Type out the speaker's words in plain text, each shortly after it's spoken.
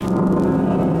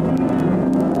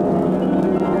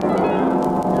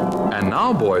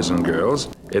Now, boys and girls,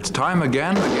 it's time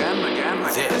again.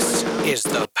 This is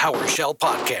the PowerShell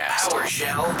Podcast.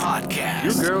 PowerShell Podcast.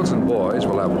 You girls and boys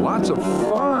will have lots of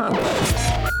fun.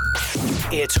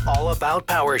 It's all about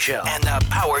PowerShell and the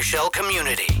PowerShell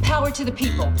community. Power to the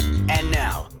people. And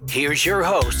now, here's your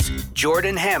hosts,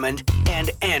 Jordan Hammond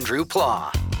and Andrew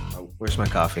Plah. Oh, where's my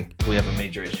coffee? We have a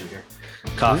major issue here.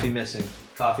 Coffee missing.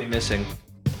 Coffee missing.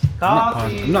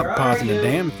 I'm not pausing a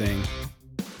damn thing.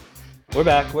 We're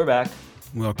back.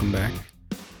 Welcome back.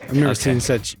 I've never seen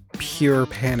such pure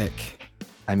panic.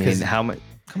 I mean, how much?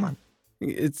 Come on.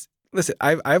 Listen.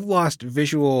 I've lost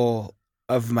visual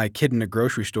of my kid in a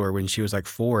grocery store when she was like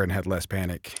 4 and had less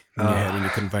panic than you had when you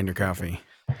couldn't find your coffee.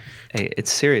 Hey,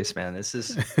 it's serious, man. This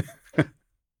is. Hey,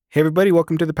 everybody!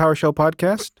 Welcome to the PowerShell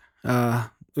Podcast.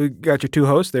 We got your two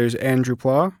hosts. There's Andrew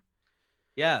Plah.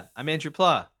 Yeah, I'm Andrew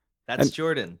Plah. That's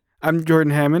Jordan. I'm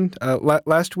Jordan Hammond.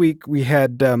 Last week we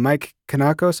had Mike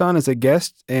Kanakos on as a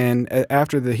guest, and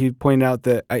he pointed out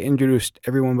that I introduced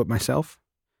everyone but myself,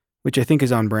 which I think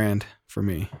is on brand for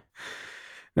me.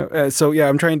 No, so yeah,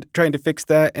 I'm trying to fix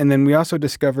that. And then we also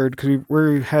discovered, because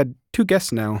we had two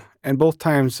guests now, and both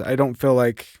times I don't feel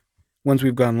like once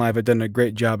we've gone live, I've done a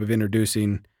great job of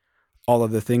introducing all of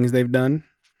the things they've done.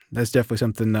 That's definitely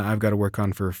something that I've got to work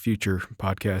on for future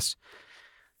podcasts.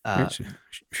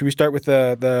 Should we start with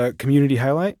the community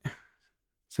highlight,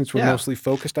 since we're mostly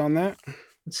focused on that?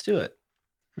 Let's do it.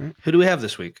 Right. Who do we have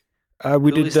this week? Who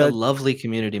is the lovely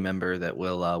community member that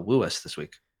will woo us this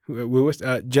week? Woo us?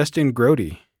 Justin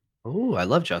Grody. Oh, I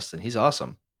love Justin. He's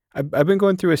awesome. I've been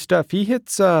going through his stuff. He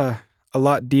hits a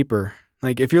lot deeper.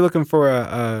 Like if you're looking for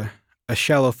a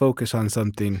shallow focus on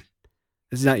something,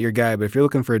 this is not your guy. But if you're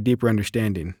looking for a deeper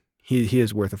understanding, he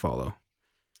is worth a follow.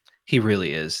 He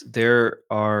really is. There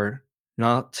are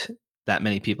not that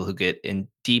many people who get in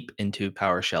deep into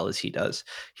PowerShell as he does.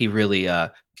 He really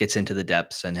gets into the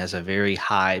depths and has a very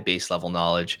high base level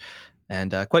knowledge,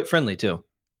 and quite friendly too.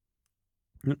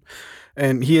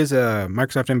 And he is a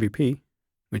Microsoft MVP,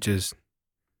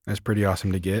 that's pretty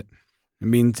awesome to get. It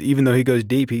means even though he goes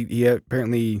deep, he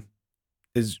apparently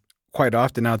is quite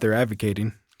often out there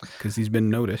advocating because he's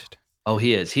been noticed. Oh,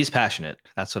 he is. He's passionate.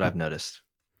 That's what I've noticed.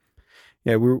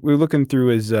 Yeah, we're looking through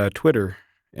his Twitter,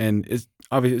 and it's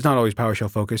obviously it's not always PowerShell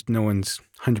focused. No one's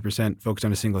 100% focused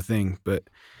on a single thing, but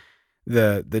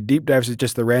the deep dives is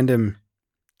just the random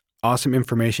awesome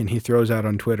information he throws out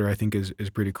on Twitter. I think is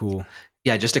pretty cool.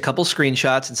 Yeah, just a couple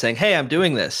screenshots and saying, "Hey, I'm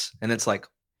doing this," and it's like,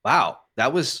 wow,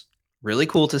 that was really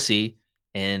cool to see,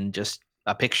 and just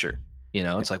a picture. You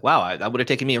know, it's like, wow, that would have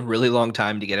taken me a really long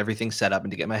time to get everything set up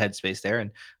and to get my headspace there, and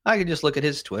I could just look at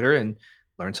his Twitter and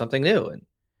learn something new and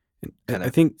kind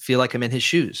of feel like I'm in his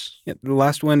shoes. Yeah, the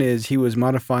last one is he was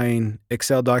modifying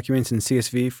Excel documents in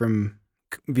CSV from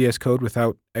VS Code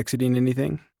without exiting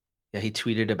anything. Yeah, he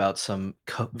tweeted about some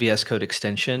VS Code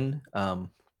extension. Let's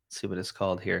see what it's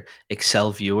called here.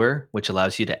 Excel Viewer, which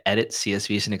allows you to edit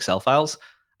CSVs and Excel files.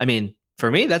 I mean, for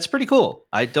me, that's pretty cool.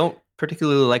 I don't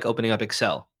particularly like opening up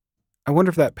Excel. I wonder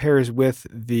if that pairs with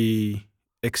the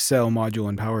Excel module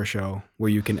in PowerShell where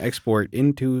you can export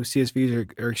into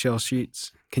CSVs or Excel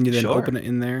sheets. Can you then open it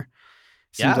in there?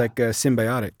 Seems like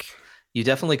symbiotic. You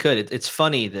definitely could. It's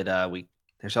funny that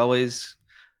there's always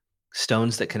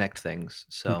stones that connect things.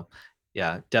 So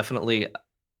yeah, definitely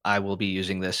I will be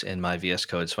using this in my VS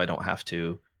Code so I don't have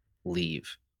to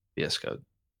leave VS Code.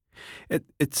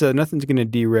 It's nothing's going to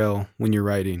derail when you're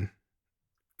writing.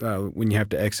 When you have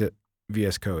to exit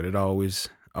VS Code, it always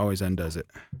undoes it.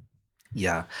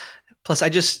 Yeah. Plus,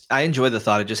 I enjoy the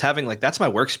thought of just having that's my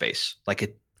workspace.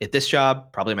 Like at this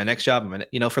job, probably my next job,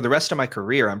 for the rest of my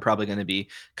career, I'm probably going to be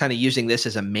kind of using this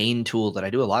as a main tool that I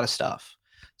do a lot of stuff.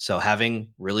 So having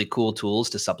really cool tools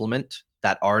to supplement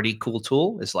that already cool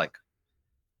tool is like,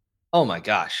 oh my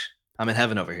gosh, I'm in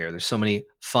heaven over here. There's so many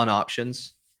fun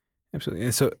options. Absolutely.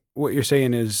 And so what you're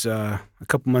saying is a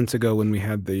couple months ago when we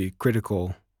had the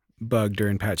critical bug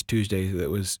during Patch Tuesday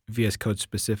that was VS Code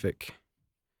specific,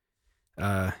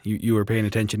 you were paying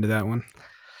attention to that one?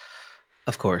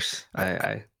 Of course.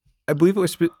 I believe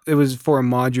it was for a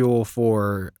module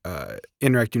for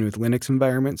interacting with Linux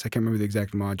environments. I can't remember the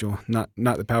exact module, not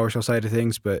the PowerShell side of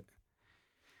things, but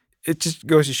it just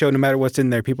goes to show no matter what's in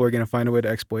there, people are going to find a way to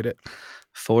exploit it.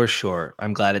 For sure.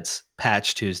 I'm glad it's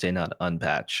Patch Tuesday, not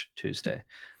Unpatch Tuesday.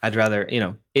 I'd rather,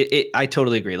 I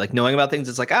totally agree. Like knowing about things,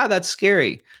 it's like, that's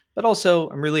scary. But also,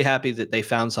 I'm really happy that they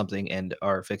found something and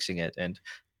are fixing it, and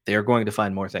they're going to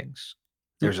find more things.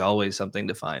 There's always something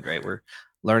to find, right? We're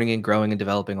learning and growing and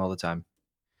developing all the time.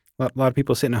 A lot of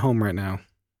people sitting at home right now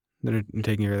that are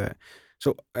taking care of that.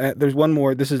 So there's one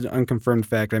more. This is an unconfirmed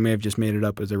fact. I may have just made it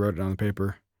up as I wrote it on the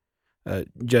paper.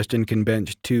 Justin can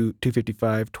bench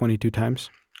 255 22 times.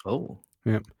 Oh,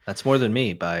 Yep. that's more than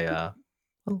me by a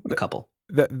couple.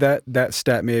 That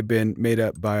stat may have been made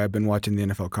up by I've been watching the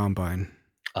NFL Combine.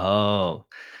 Oh,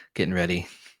 getting ready.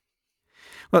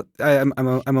 Well, I'm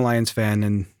a Lions fan,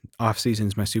 and off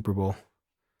season's my Super Bowl.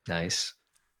 Nice.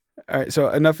 All right, so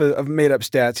enough of made up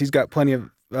stats. He's got plenty of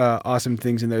awesome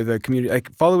things in there. The community,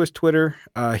 like follow his Twitter.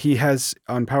 He has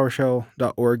on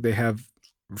PowerShell.org. They have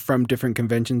from different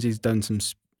conventions. He's done some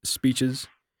speeches,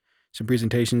 some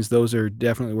presentations. Those are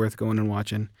definitely worth going and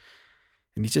watching.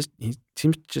 And he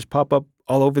seems to just pop up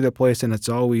all over the place, and it's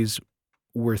always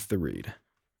worth the read.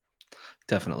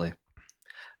 Definitely.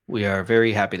 We are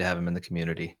very happy to have him in the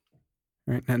community.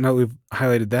 All right, now that we've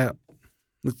highlighted that,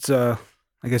 let's I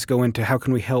guess go into how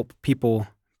can we help people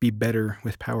be better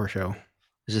with PowerShell.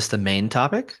 Is this the main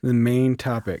topic? The main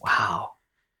topic. Wow.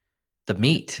 The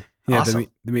meat. Yeah, Awesome.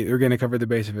 the meat. We're going to cover the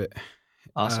base of it.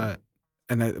 Awesome.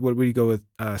 And what would you go with?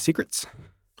 Secrets?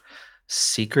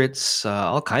 Secrets,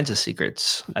 all kinds of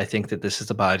secrets. I think that this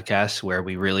is a podcast where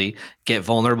we really get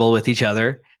vulnerable with each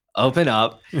other, open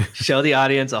up, show the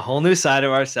audience a whole new side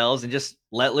of ourselves, and just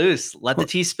let loose. Let the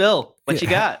tea spill. What you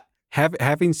got?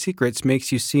 Having secrets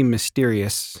makes you seem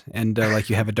mysterious and like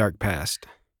you have a dark past.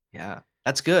 Yeah,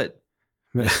 that's good.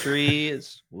 Mystery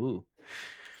is woo.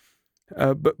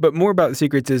 But more about the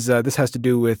secrets is this has to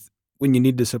do with when you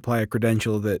need to supply a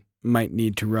credential that might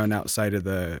need to run outside of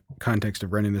the context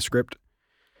of running the script.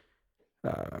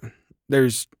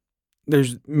 There's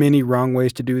many wrong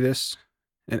ways to do this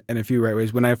and a few right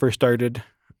ways. When I first started,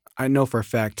 I know for a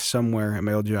fact somewhere at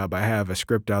my old job I have a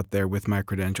script out there with my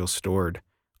credentials stored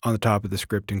on the top of the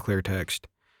script in clear text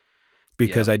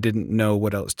because I didn't know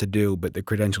what else to do, but the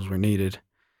credentials were needed.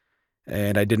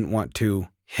 And I didn't want to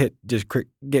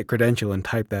get credential and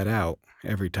type that out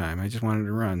every time. I just wanted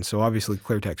to run. So obviously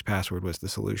clear text password was the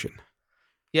solution.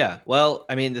 Yeah. Well,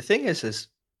 I mean, the thing is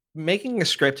making a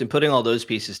script and putting all those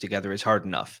pieces together is hard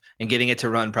enough and getting it to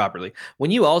run properly. When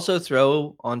you also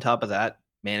throw on top of that,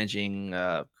 managing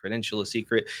credential a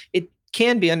secret, it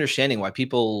can be understanding why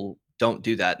people don't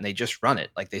do that and they just run it.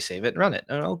 Like they save it and run it.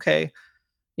 And okay,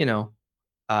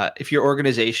 if your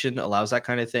organization allows that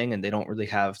kind of thing and they don't really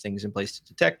have things in place to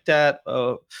detect that,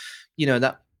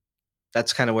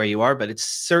 that's kind of where you are, but it's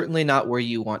certainly not where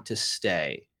you want to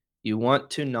stay. You want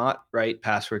to not write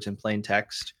passwords in plain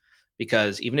text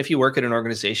because even if you work at an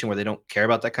organization where they don't care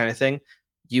about that kind of thing,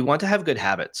 you want to have good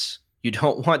habits. You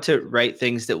don't want to write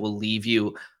things that will leave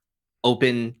you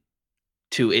open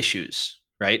to issues,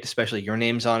 right? Especially your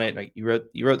name's on it. Like you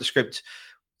wrote the script.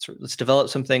 So let's develop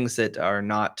some things that are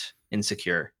not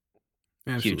insecure.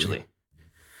 Absolutely. Hugely.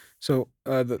 So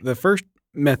the first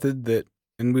method that,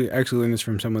 and we actually learned this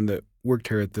from someone that worked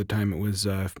here at the time, it was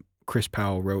Chris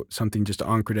Powell wrote something just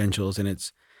on credentials, and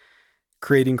it's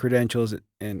creating credentials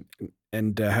and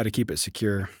how to keep it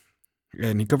secure.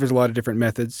 And he covers a lot of different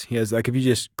methods. He has, like, if you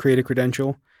just create a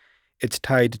credential, it's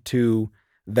tied to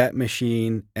that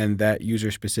machine and that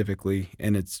user specifically,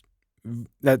 and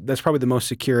that's probably the most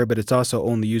secure, but it's also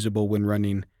only usable when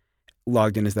running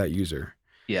logged in as that user.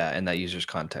 Yeah, and that user's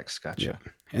context. Gotcha.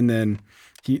 Yeah. And then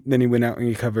he went out and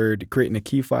he covered creating a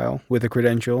key file with a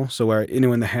credential. So where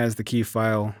anyone that has the key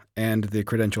file and the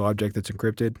credential object that's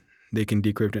encrypted, they can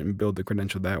decrypt it and build the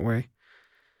credential that way.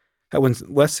 That one's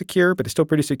less secure, but it's still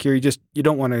pretty secure. You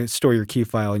don't want to store your key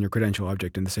file and your credential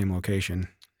object in the same location.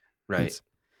 Right.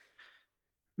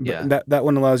 But that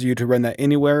one allows you to run that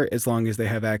anywhere as long as they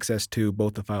have access to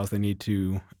both the files they need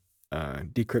to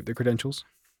decrypt the credentials.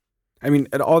 I mean,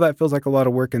 all that feels like a lot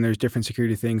of work, and there's different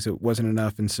security things. It wasn't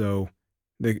enough, and so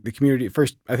the community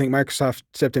first. I think Microsoft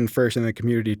stepped in first, and the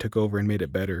community took over and made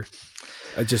it better.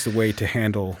 Just a way to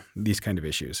handle these kind of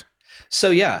issues.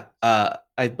 So yeah,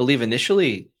 I believe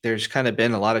initially there's kind of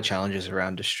been a lot of challenges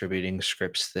around distributing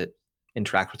scripts that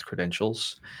interact with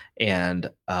credentials,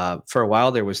 and for a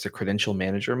while there was the credential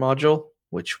manager module,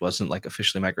 which wasn't like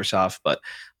officially Microsoft, but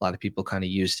a lot of people kind of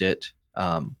used it.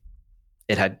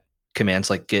 It had commands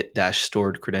like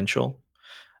get-stored credential.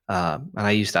 And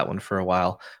I used that one for a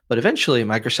while. But eventually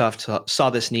Microsoft saw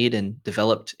this need and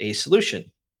developed a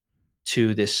solution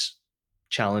to this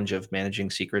challenge of managing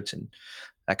secrets and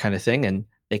that kind of thing. And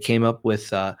they came up with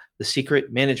the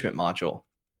secret management module,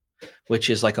 which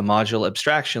is like a module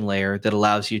abstraction layer that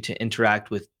allows you to interact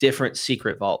with different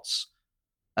secret vaults.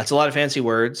 That's a lot of fancy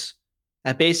words.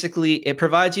 And basically, it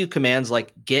provides you commands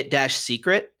like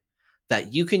get-secret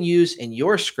that you can use in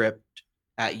your script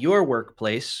at your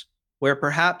workplace where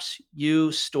perhaps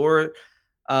you store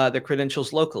the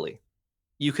credentials locally.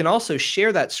 You can also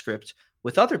share that script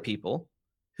with other people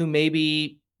who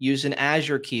maybe use an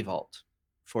Azure Key Vault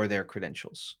for their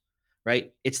credentials.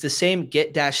 right? It's the same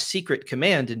get dash secret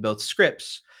command in both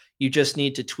scripts. You just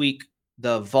need to tweak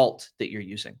the vault that you're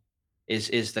using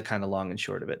is the kind of long and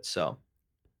short of it. So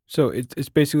So it's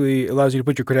basically allows you to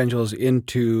put your credentials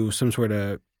into some sort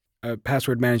of a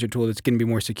password manager tool that's going to be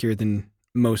more secure than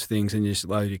most things, and just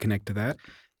allows you to connect to that.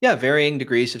 yeah, varying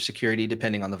degrees of security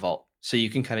depending on the vault. So you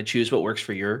can kind of choose what works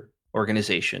for your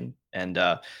organization. And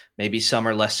maybe some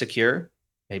are less secure,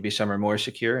 maybe some are more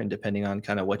secure. And depending on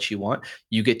kind of what you want,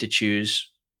 you get to choose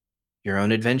your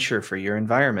own adventure for your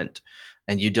environment.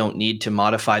 And you don't need to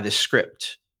modify the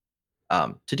script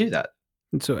to do that.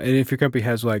 And so, and if your company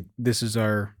has like, this is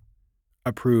our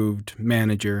approved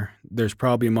manager, there's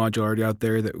probably a module already out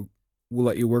there that will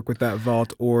let you work with that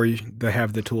vault, or they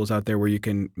have the tools out there where you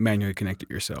can manually connect it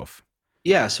yourself.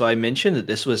 Yeah. So I mentioned that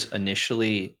this was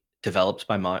initially developed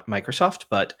by Microsoft,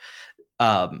 but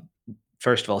um,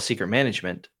 first of all, secret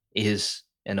management is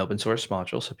an open source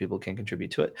module, so people can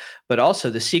contribute to it. But also,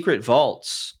 the secret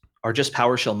vaults are just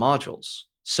PowerShell modules.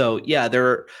 So yeah,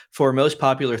 for most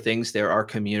popular things, there are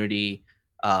community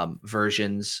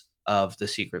versions of the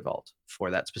secret vault for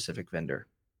that specific vendor.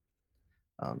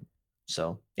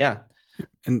 So yeah,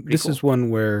 And pretty this cool. is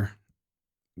one where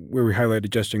we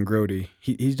highlighted Justin Grody.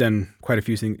 He's done quite a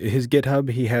few things. His GitHub,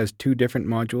 he has 2 different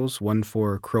modules, one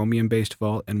for Chromium-based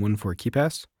vault and one for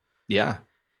KeePass. Yeah.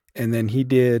 And then he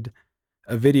did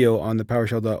a video on the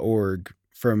PowerShell.org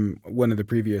from one of the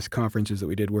previous conferences that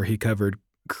we did where he covered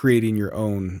creating your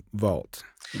own vault,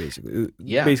 basically.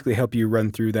 Yeah. Basically help you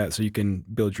run through that so you can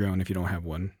build your own if you don't have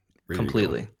one ready to go.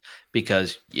 Completely.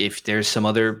 Because if there's some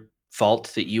other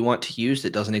vault that you want to use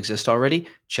that doesn't exist already,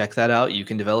 check that out. You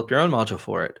can develop your own module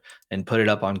for it and put it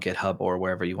up on GitHub or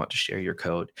wherever you want to share your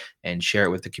code, and share it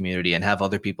with the community and have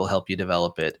other people help you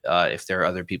develop it if there are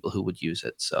other people who would use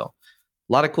it. So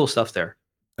a lot of cool stuff there.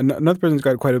 Another person who's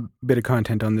got quite a bit of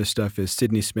content on this stuff is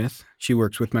Sydney Smith. She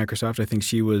works with Microsoft. I think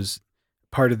she was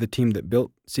part of the team that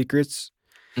built Secrets.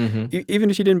 Even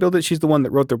if she didn't build it, she's the one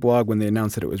that wrote their blog when they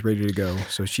announced that it was ready to go.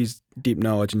 So she's deep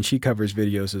knowledge, and she covers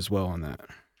videos as well on that.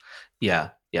 Yeah.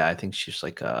 I think she's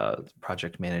like a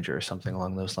project manager or something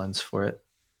along those lines for it.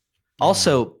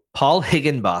 Also, Paul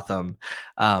Higginbotham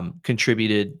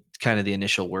contributed kind of the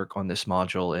initial work on this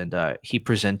module, and he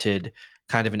presented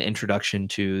kind of an introduction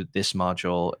to this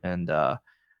module and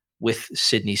with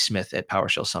Sydney Smith at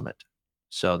PowerShell Summit.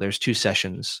 So there's 2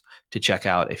 sessions to check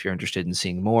out if you're interested in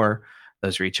seeing more.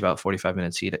 Those are each about 45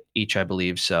 minutes each, I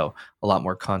believe. So a lot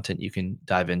more content you can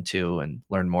dive into and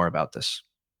learn more about this.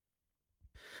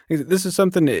 This is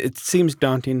something that it seems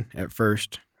daunting at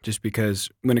first, just because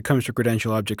when it comes to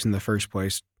credential objects in the first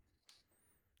place,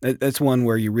 that's one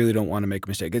where you really don't want to make a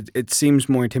mistake. It seems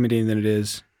more intimidating than it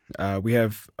is. We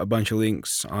have a bunch of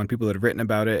links on people that have written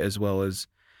about it, as well as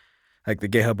like the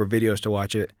GitHub or videos to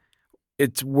watch it.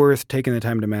 It's worth taking the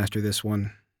time to master this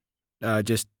one.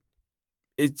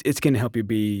 It's going to help you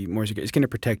be more secure. It's going to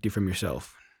protect you from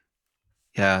yourself.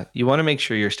 Yeah, you want to make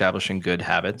sure you're establishing good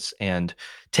habits and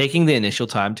taking the initial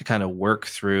time to kind of work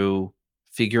through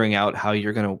figuring out how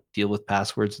you're going to deal with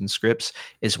passwords and scripts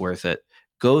is worth it.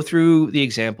 Go through the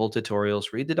example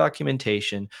tutorials, read the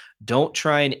documentation. Don't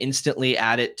try and instantly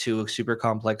add it to a super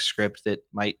complex script that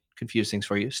might confuse things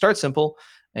for you. Start simple,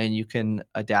 and you can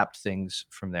adapt things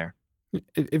from there.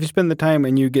 If you spend the time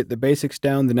and you get the basics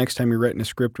down, the next time you're writing a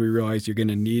script, we realize you're going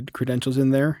to need credentials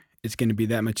in there. It's going to be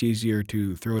that much easier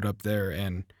to throw it up there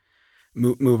and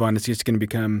move on. It's just going to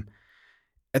become,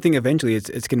 I think eventually it's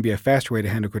going to be a faster way to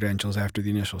handle credentials after the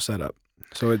initial setup.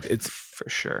 So it's for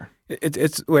sure.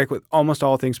 It's like with almost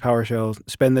all things PowerShell,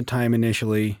 spend the time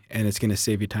initially, and it's going to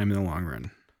save you time in the long run.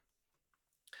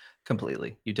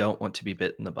 Completely. You don't want to be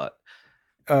bit in the butt.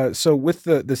 So with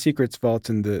the secrets vaults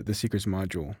and the secrets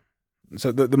module,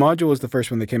 so the module was the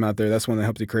first one that came out there. That's the one that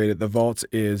helped you create it. The vaults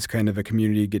is kind of a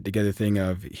community get together thing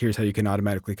of here's how you can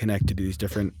automatically connect to these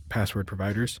different password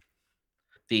providers.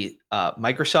 The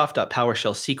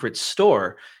Microsoft.PowerShell Secrets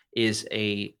Store is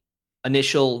a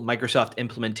initial Microsoft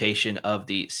implementation of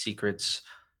the Secrets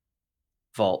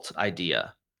Vault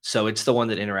idea. So it's the one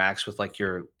that interacts with like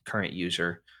your current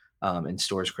user and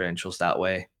stores credentials that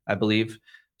way, I believe.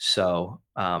 So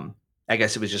I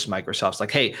guess it was just Microsoft's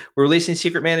like, hey, we're releasing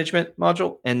secret management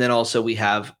module. And then also we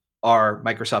have our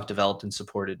Microsoft developed and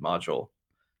supported module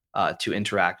to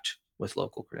interact with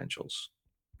local credentials.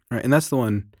 Right. And that's the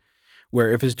one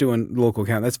where if it's doing local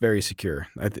account, that's very secure.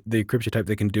 The encryption type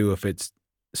they can do if it's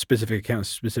specific account,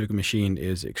 specific machine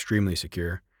is extremely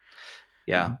secure.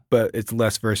 Yeah. But it's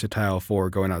less versatile for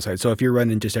going outside. So if you're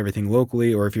running just everything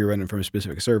locally, or if you're running from a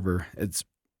specific server, it's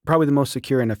probably the most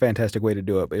secure and a fantastic way to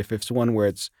do it. But if it's one where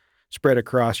it's spread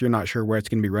across, you're not sure where it's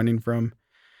going to be running from,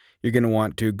 you're going to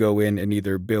want to go in and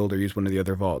either build or use one of the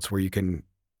other vaults where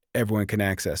everyone can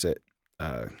access it.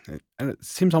 And it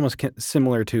seems almost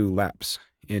similar to Laps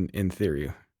in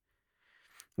theory,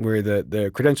 where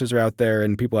the credentials are out there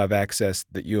and people have access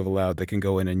that you have allowed that can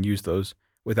go in and use those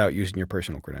without using your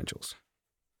personal credentials.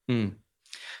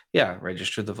 Yeah,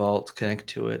 register the vault, connect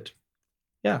to it.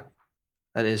 Yeah,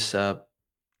 that is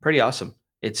pretty awesome.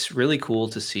 It's really cool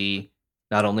to see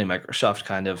not only Microsoft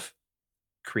kind of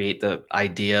create the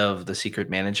idea of the secret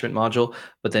management module,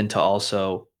 but then to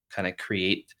also kind of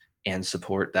create and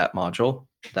support that module,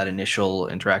 that initial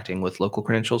interacting with local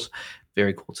credentials.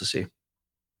 Very cool to see.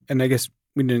 And I guess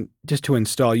we didn't, just to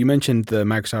install, you mentioned the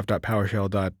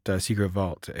Microsoft.PowerShell.secret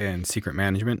vault and secret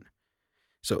management.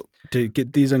 So to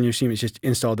get these on your machine, it's just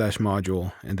install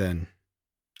 -module and then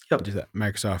do that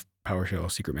Microsoft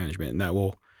PowerShell secret management, and that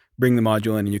will bring the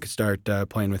module in and you can start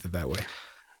playing with it that way.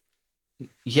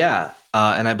 Yeah.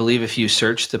 And I believe if you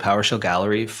search the PowerShell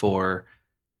gallery for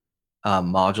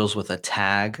modules with a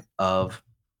tag of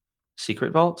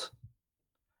Secret Vault,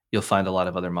 you'll find a lot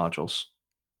of other modules.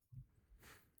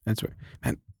 That's right.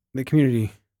 And the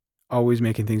community always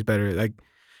making things better. Like,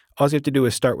 all you have to do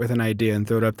is start with an idea and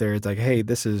throw it up there. It's like, hey,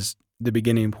 this is the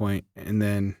beginning point, and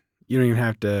then you don't even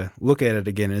have to look at it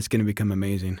again, and it's going to become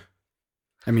amazing.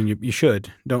 I mean, you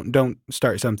should. Don't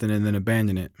start something and then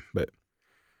abandon it, but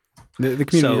the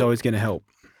community is always going to help.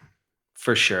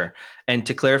 For sure. And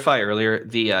to clarify earlier,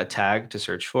 the tag to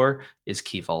search for is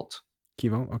Key Vault. Key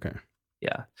Vault? Okay.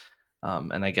 Yeah.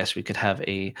 And I guess we could have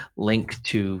a link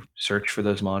to search for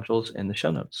those modules in the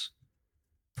show notes.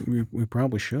 We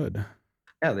probably should.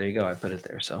 Yeah, there you go. I put it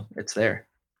there, so it's there.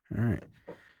 All right.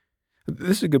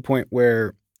 This is a good point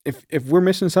where if we're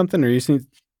missing something or you see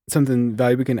something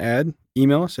valuable we can add,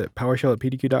 email us at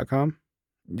powershell@pdq.com.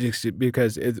 Just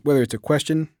because whether it's a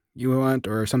question you want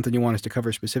or something you want us to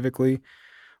cover specifically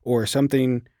or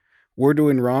something we're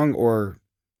doing wrong or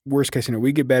worst case scenario,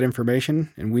 we get bad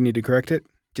information and we need to correct it,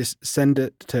 just send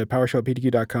it to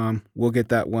powershell@pdq.com. We'll get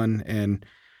that one. And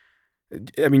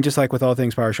I mean, just like with all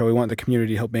things PowerShell, we want the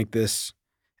community to help make this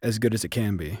as good as it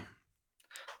can be.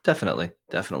 Definitely.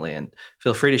 And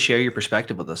feel free to share your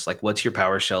perspective with us. Like, what's your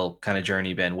PowerShell kind of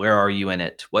journey been? Where are you in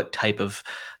it? What type of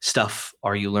stuff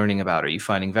are you learning about? Are you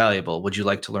finding valuable? Would you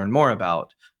like to learn more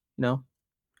about?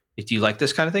 Do you like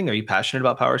this kind of thing? Are you passionate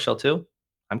about PowerShell too?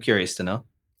 I'm curious to know.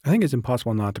 I think it's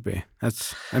impossible not to be.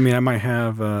 I might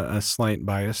have a slight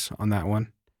bias on that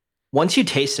one. Once you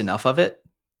taste enough of it,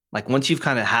 like once you've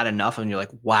kind of had enough and you're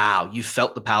like, wow, you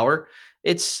felt the power.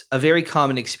 It's a very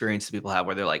common experience that people have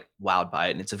where they're like wowed by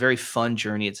it. And it's a very fun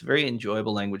journey. It's a very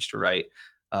enjoyable language to write.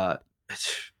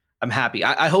 I'm happy.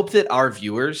 I hope that our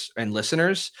viewers and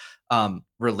listeners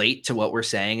relate to what we're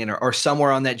saying and are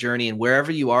somewhere on that journey. And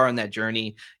wherever you are on that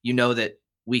journey, you know that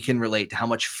we can relate to how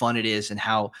much fun it is and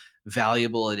how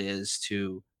valuable it is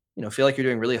to, feel like you're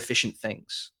doing really efficient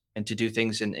things and to do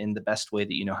things in the best way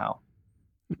that you know how.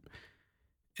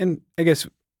 And I guess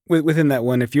within that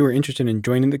one, if you were interested in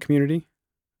joining the community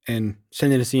and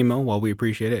sending us an email, well, we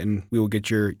appreciate it, and we will get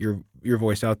your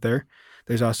voice out there.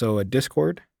 There's also a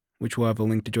Discord, which we'll have a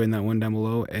link to join that one down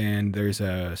below, and there's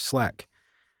a Slack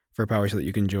for PowerShell that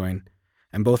you can join.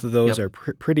 And both of those are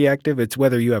pretty active. It's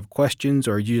whether you have questions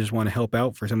or you just want to help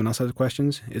out for someone else has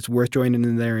questions. It's worth joining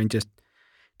in there and just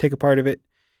take a part of it.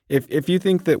 If you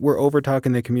think that we're over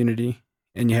talking the community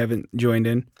and you haven't joined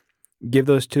in, give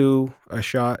those two a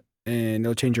shot and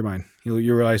it'll change your mind. You'll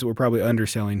realize that we're probably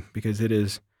underselling because it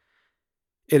is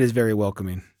very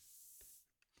welcoming.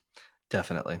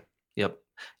 Definitely. Yep.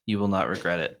 You will not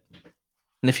regret it.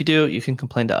 And if you do, you can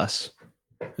complain to us.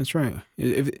 That's right.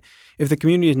 If the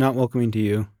community is not welcoming to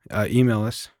you, email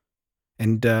us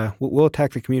and we'll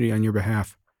attack the community on your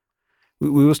behalf. We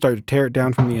will start to tear it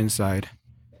down from the inside.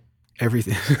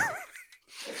 Everything.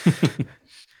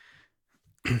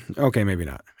 Okay, maybe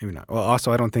not. Well,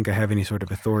 also, I don't think I have any sort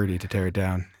of authority to tear it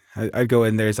down. I'd go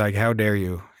in there, it's like, how dare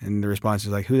you? And the response is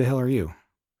like, who the hell are you?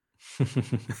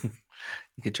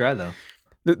 You could try, though.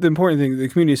 The important thing, the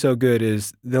community is so good,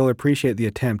 is they'll appreciate the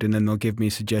attempt, and then they'll give me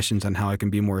suggestions on how I can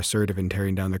be more assertive in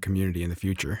tearing down the community in the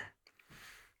future.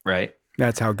 Right.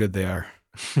 That's how good they are.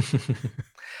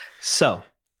 So,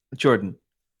 Jordan,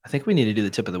 I think we need to do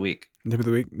the tip of the week. Tip of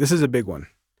the week? This is a big one.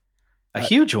 A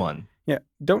huge one. Yeah.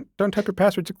 Don't type your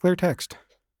password to clear text.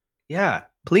 Yeah,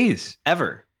 please,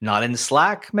 ever. Not in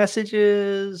Slack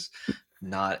messages,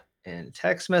 not in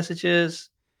text messages,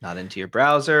 not into your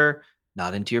browser,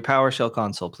 not into your PowerShell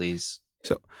console, please.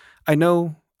 So I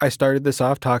know I started this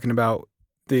off talking about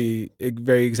the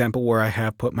very example where I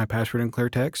have put my password in clear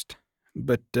text,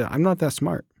 but I'm not that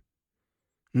smart.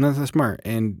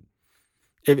 And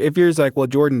If yours like, well,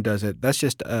 Jordan does it, that's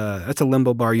a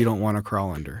limbo bar you don't want to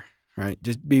crawl under, right?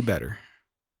 Just be better.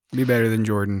 Be better than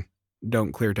Jordan.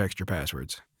 Don't clear text your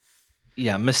passwords.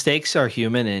 Yeah, mistakes are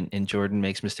human, and Jordan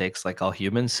makes mistakes like all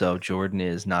humans. So Jordan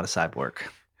is not a cyborg.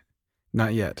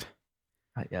 Not yet.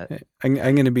 Not yet. I'm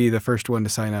going to be the first one to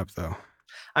sign up, though.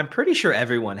 I'm pretty sure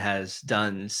everyone has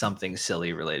done something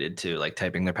silly related to like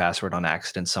typing their password on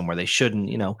accident somewhere they shouldn't.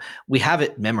 We have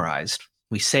it memorized.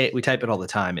 We say it, we type it all the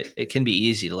time. It can be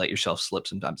easy to let yourself slip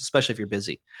sometimes, especially if you're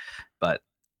busy. But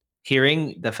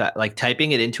hearing the fact, like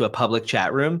typing it into a public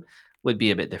chat room would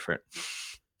be a bit different.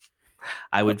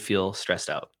 I would feel stressed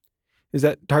out. Is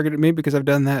that targeted at me? Because I've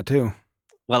done that too.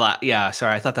 Well, yeah,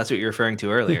 sorry. I thought that's what you were referring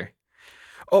to earlier.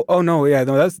 Oh no, yeah,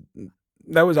 no,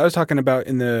 I was talking about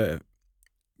in the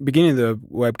beginning of the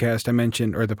webcast I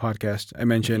mentioned, or the podcast, I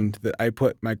mentioned that I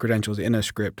put my credentials in a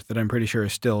script that I'm pretty sure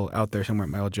is still out there somewhere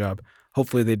at my old job.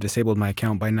 Hopefully they disabled my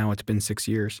account by now. It's been 6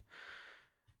 years.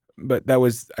 But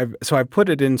I put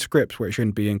it in scripts where it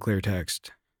shouldn't be in clear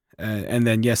text. And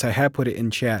then, yes, I have put it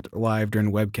in chat live during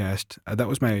the webcast. That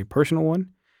was my personal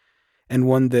one. And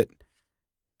one that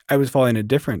I was following a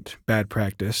different bad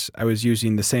practice. I was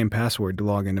using the same password to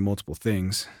log into multiple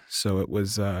things. So it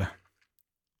was a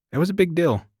big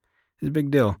deal. It was a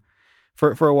big deal.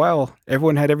 For a while,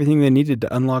 everyone had everything they needed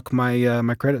to unlock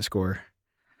my credit score.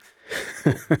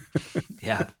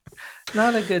 Yeah,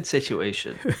 not a good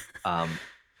situation.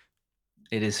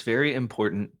 It is very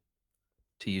important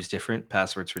to use different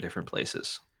passwords for different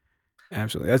places.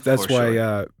 Absolutely. That's why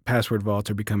sure. Password vaults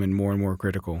are becoming more and more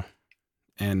critical.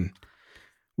 And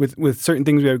with certain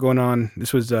things we have going on,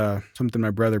 this was something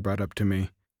my brother brought up to me.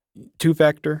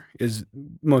 Two-factor is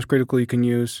most critical you can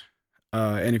use.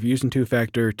 And if you're using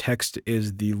two-factor, text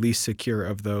is the least secure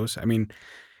of those. I mean,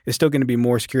 it's still going to be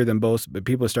more secure than both, but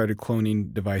people started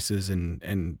cloning devices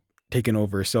and taking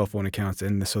over cell phone accounts,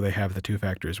 and so they have the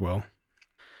two-factor as well.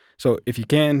 So if you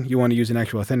can, you want to use an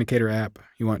actual authenticator app.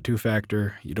 You want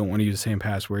two-factor. You don't want to use the same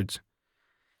passwords.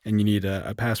 And you need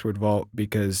a password vault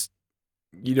because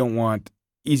you don't want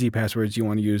easy passwords. You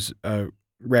want to use a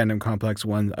random complex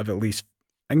one of at least,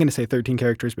 I'm going to say 13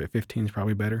 characters, but 15 is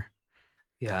probably better.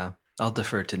 Yeah, I'll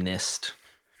defer to NIST.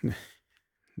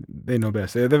 They know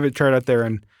best. They have a chart out there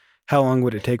on how long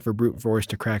would it take for brute force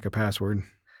to crack a password.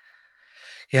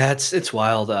 Yeah, it's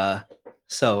wild.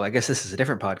 So I guess this is a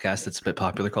different podcast that's a bit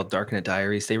popular called Darknet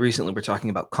Diaries. They recently were talking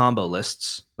about combo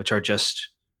lists, which are just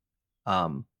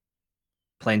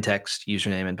plain text,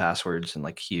 username and passwords, and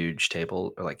like huge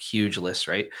table or like huge lists,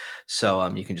 right? So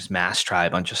you can just mass try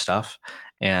a bunch of stuff.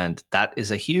 And that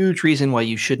is a huge reason why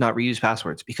you should not reuse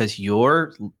passwords, because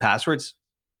your passwords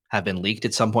have been leaked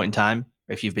at some point in time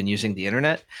if you've been using the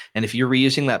internet. And if you're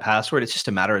reusing that password, it's just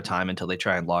a matter of time until they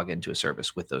try and log into a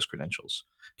service with those credentials.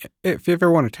 If you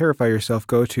ever want to terrify yourself,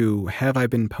 go to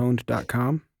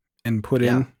haveibeenpwned.com and put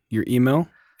in your email,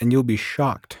 and you'll be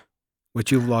shocked what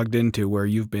you've logged into where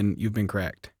you've been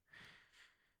cracked.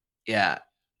 Yeah.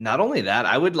 Not only that,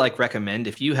 I would like recommend,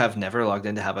 if you have never logged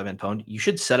into Have I Been Pwned, you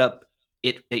should set up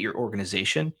it at your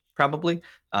organization probably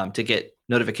to get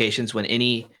notifications when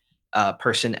any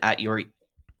person at your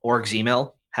org's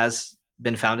email has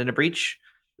been found in a breach.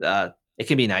 It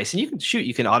can be nice, and you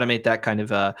can automate that kind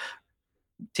of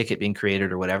ticket being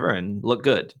created or whatever, and look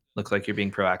good, look like you're being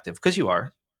proactive, because you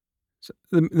are. So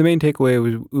the main takeaway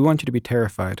was we want you to be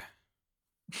terrified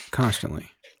constantly.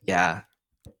 Yeah.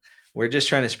 We're just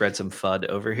trying to spread some FUD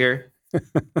over here.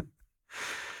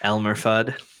 Elmer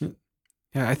FUD.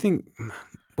 Yeah, I think,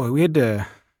 boy, we had to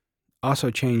also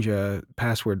change a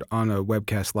password on a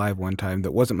webcast live one time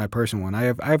that wasn't my personal one. I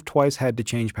have twice had to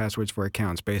change passwords for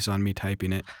accounts based on me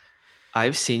typing it.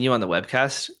 I've seen you on the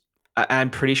webcast. I'm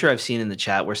pretty sure I've seen in the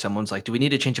chat where someone's like, "Do we need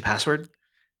to change a password?"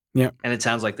 Yeah. And it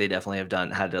sounds like they definitely have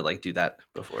had to like do that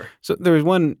before. So there was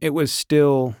one, it was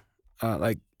still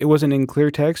it wasn't in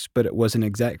clear text, but it was an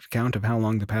exact count of how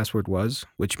long the password was,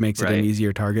 which makes it an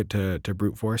easier target to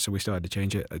brute force. So we still had to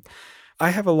change it. I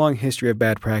have a long history of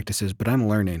bad practices, but I'm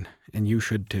learning, and you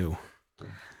should too.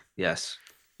 Yes.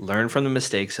 Learn from the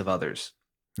mistakes of others.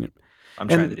 Yep. I'm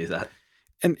trying to do that.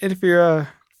 And if you're,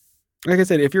 like I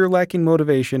said, if you're lacking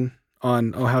motivation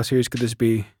on, oh, how serious could this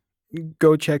be,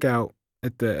 go check out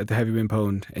at the Have You Been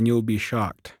Pwned, and you'll be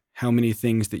shocked how many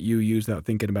things that you use without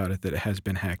thinking about it that it has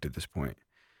been hacked at this point.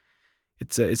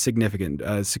 It's significant.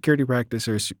 Security practice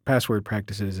or password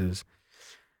practices is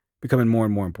becoming more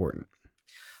and more important.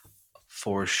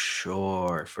 For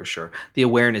sure, for sure. The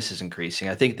awareness is increasing.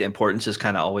 I think the importance has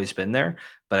kind of always been there,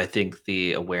 but I think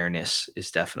the awareness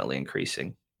is definitely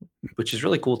increasing, which is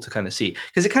really cool to kind of see,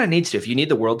 because it kind of needs to. If you need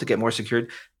the world to get more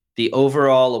secured, the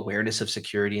overall awareness of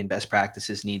security and best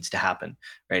practices needs to happen,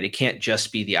 right? It can't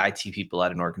just be the IT people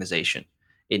at an organization.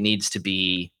 It needs to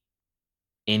be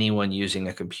anyone using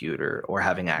a computer or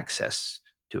having access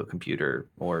to a computer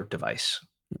or device.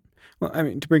 Well, I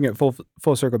mean, to bring it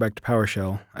full circle back to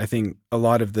PowerShell, I think a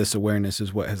lot of this awareness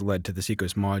is what has led to the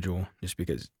Sequence module. Just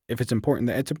because if it's important,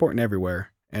 it's important everywhere,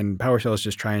 and PowerShell is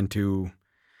just trying to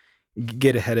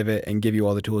get ahead of it and give you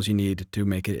all the tools you need to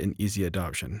make it an easy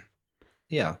adoption.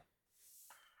 Yeah,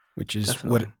 which is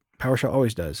definitely what PowerShell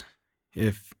always does.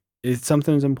 If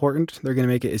something is important, they're going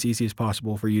to make it as easy as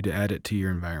possible for you to add it to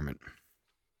your environment.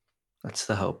 That's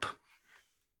the hope.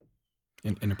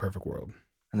 In a perfect world.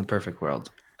 In the perfect world.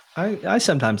 I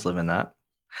sometimes live in that.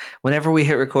 Whenever we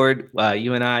hit record,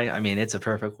 you and I mean, it's a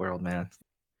perfect world, man.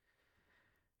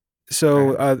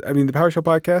 So, I mean, the PowerShell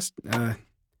podcast,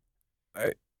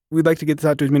 we'd like to get this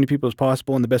out to as many people as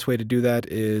possible. And the best way to do that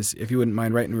is if you wouldn't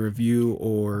mind writing a review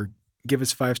or give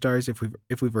us 5 stars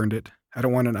if we've earned it. I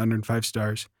don't want an under 5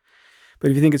 stars.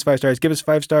 But if you think it's 5 stars, give us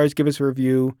 5 stars, give us a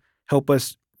review, help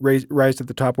us rise to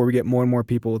the top where we get more and more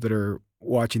people that are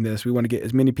watching this. We want to get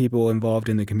as many people involved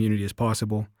in the community as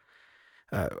possible.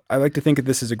 I like to think of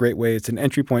this as a great way. It's an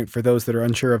entry point for those that are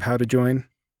unsure of how to join.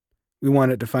 We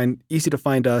want it to easy to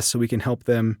find us so we can help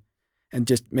them and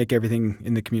just make everything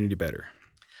in the community better.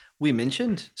 We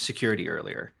mentioned security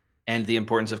earlier and the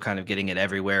importance of kind of getting it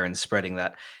everywhere and spreading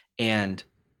that. And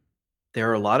there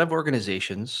are a lot of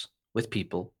organizations with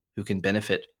people who can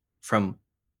benefit from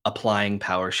applying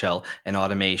PowerShell and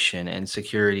automation and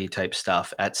security type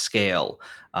stuff at scale.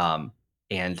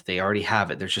 And they already have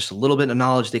it. There's just a little bit of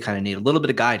knowledge. They kind of need a little bit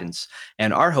of guidance.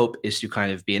 And our hope is to kind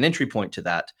of be an entry point to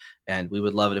that. And we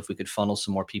would love it if we could funnel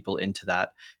some more people into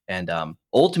that and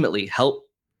ultimately help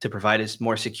to provide a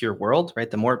more secure world, right?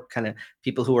 The more kind of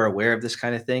people who are aware of this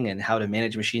kind of thing and how to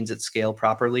manage machines at scale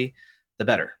properly, the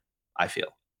better, I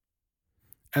feel.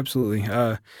 Absolutely.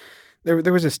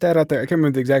 There was a stat out there, I can't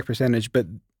remember the exact percentage, but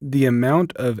the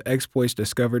amount of exploits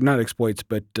discovered, not exploits,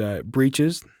 but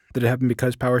breaches that happen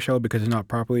because PowerShell, because it's not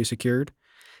properly secured,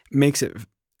 makes it,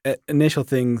 initial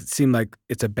thing seem like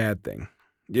it's a bad thing.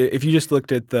 If you just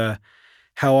looked at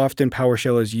how often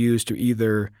PowerShell is used to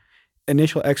either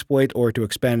initial exploit or to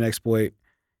expand an exploit,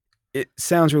 it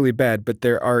sounds really bad, but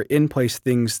there are in-place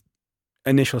things,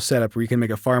 initial setup where you can make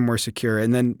it far more secure.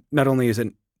 And then not only is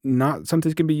it not something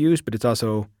that can be used, but it's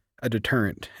also a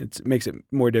deterrent. It makes it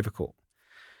more difficult.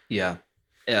 Yeah,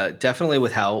 definitely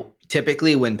with how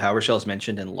typically when PowerShell is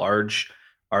mentioned in large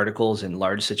articles and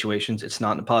large situations, it's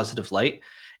not in a positive light.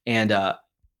 And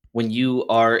when you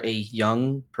are a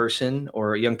young person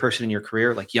or a young person in your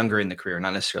career, like younger in the career,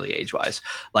 not necessarily age-wise,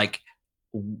 like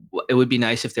it would be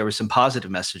nice if there was some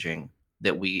positive messaging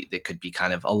that could be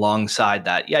kind of alongside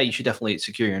that. Yeah, you should definitely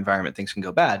secure your environment. Things can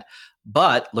go bad.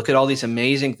 But look at all these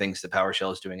amazing things that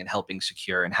PowerShell is doing and helping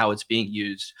secure and how it's being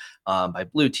used by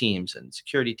blue teams and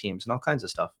security teams and all kinds of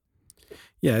stuff.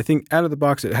 Yeah, I think out of the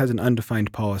box, it has an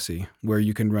undefined policy where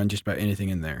you can run just about anything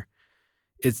in there.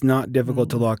 It's not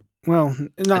difficult to lock. Well,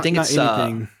 not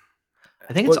anything.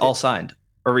 I think it's all signed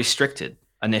or restricted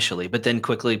initially, but then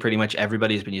quickly, pretty much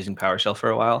everybody's been using PowerShell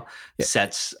for a while. Yeah.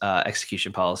 Sets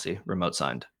execution policy, remote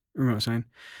signed. Remote signed.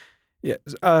 Yeah.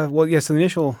 Well, yes, the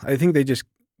initial, I think they just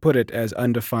put it as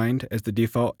undefined as the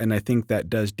default, and I think that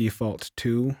does default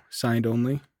to signed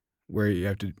only, where you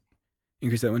have to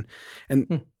increase that one.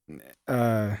 And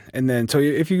then so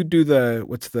if you do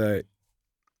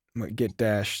get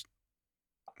dash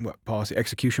policy,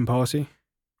 execution policy.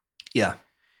 Yeah.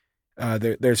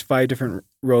 There's 5 different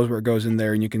rows where it goes in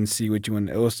there, and you can see which one.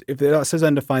 If it says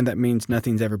undefined, that means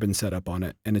nothing's ever been set up on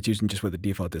it, and it's using just what the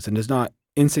default is. And it's not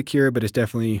insecure, but it's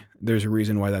definitely, there's a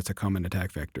reason why that's a common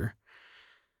attack vector.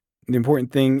 The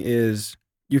important thing is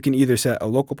you can either set a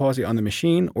local policy on the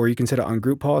machine, or you can set it on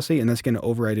group policy, and that's going to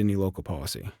override any local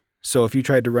policy. So if you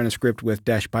tried to run a script with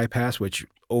dash bypass, which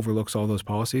overlooks all those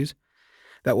policies,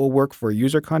 that will work for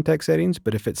user context settings,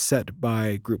 but if it's set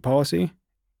by group policy,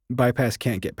 bypass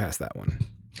can't get past that one.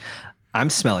 I'm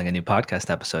smelling a new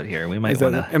podcast episode here. We might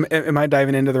want to. Am I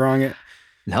diving into the wrong?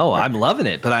 No, I'm loving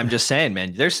it, but I'm just saying,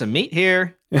 man, there's some meat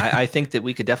here. I think that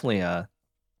we could definitely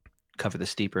cover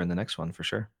this deeper in the next one for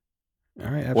sure. All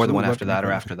right, or the one after that,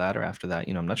 or after that, or after that.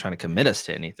 You know, I'm not trying to commit us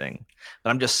to anything, but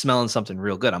I'm just smelling something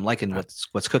real good. I'm liking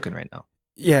what's cooking right now.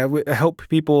 Yeah, I help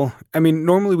people. I mean,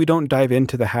 normally we don't dive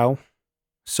into the how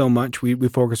so much. We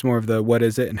focus more of the what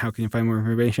is it and how can you find more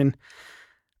information.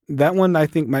 That one I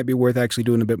think might be worth actually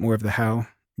doing a bit more of the how,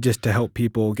 just to help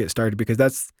people get started, because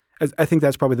I think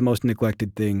that's probably the most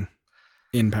neglected thing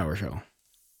in PowerShell.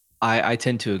 I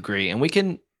tend to agree, and we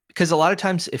can because a lot of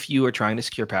times if you are trying to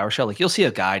secure PowerShell, like you'll see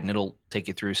a guide and it'll take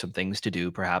you through some things to do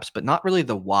perhaps, but not really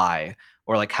the why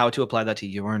or like how to apply that to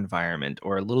your environment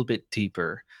or a little bit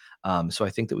deeper. So I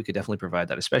think that we could definitely provide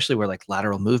that, especially where like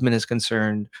lateral movement is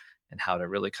concerned and how to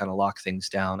really kind of lock things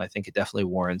down. I think it definitely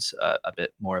warrants a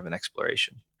bit more of an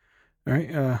exploration. All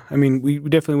right. I mean, we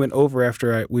definitely went over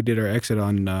after we did our exit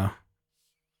on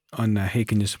hey,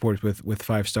 can you support us with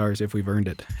 5 stars if we've earned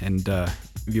it, and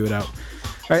view it out.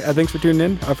 All right. Thanks for tuning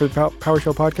in for the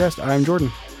PowerShell podcast. I'm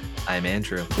Jordan. I'm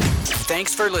Andrew.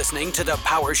 Thanks for listening to the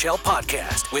PowerShell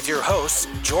podcast with your hosts,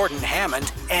 Jordan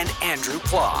Hammond and Andrew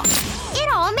Plough. It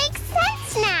all makes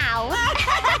sense now.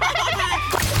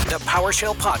 The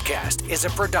PowerShell podcast is a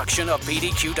production of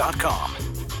BDQ.com.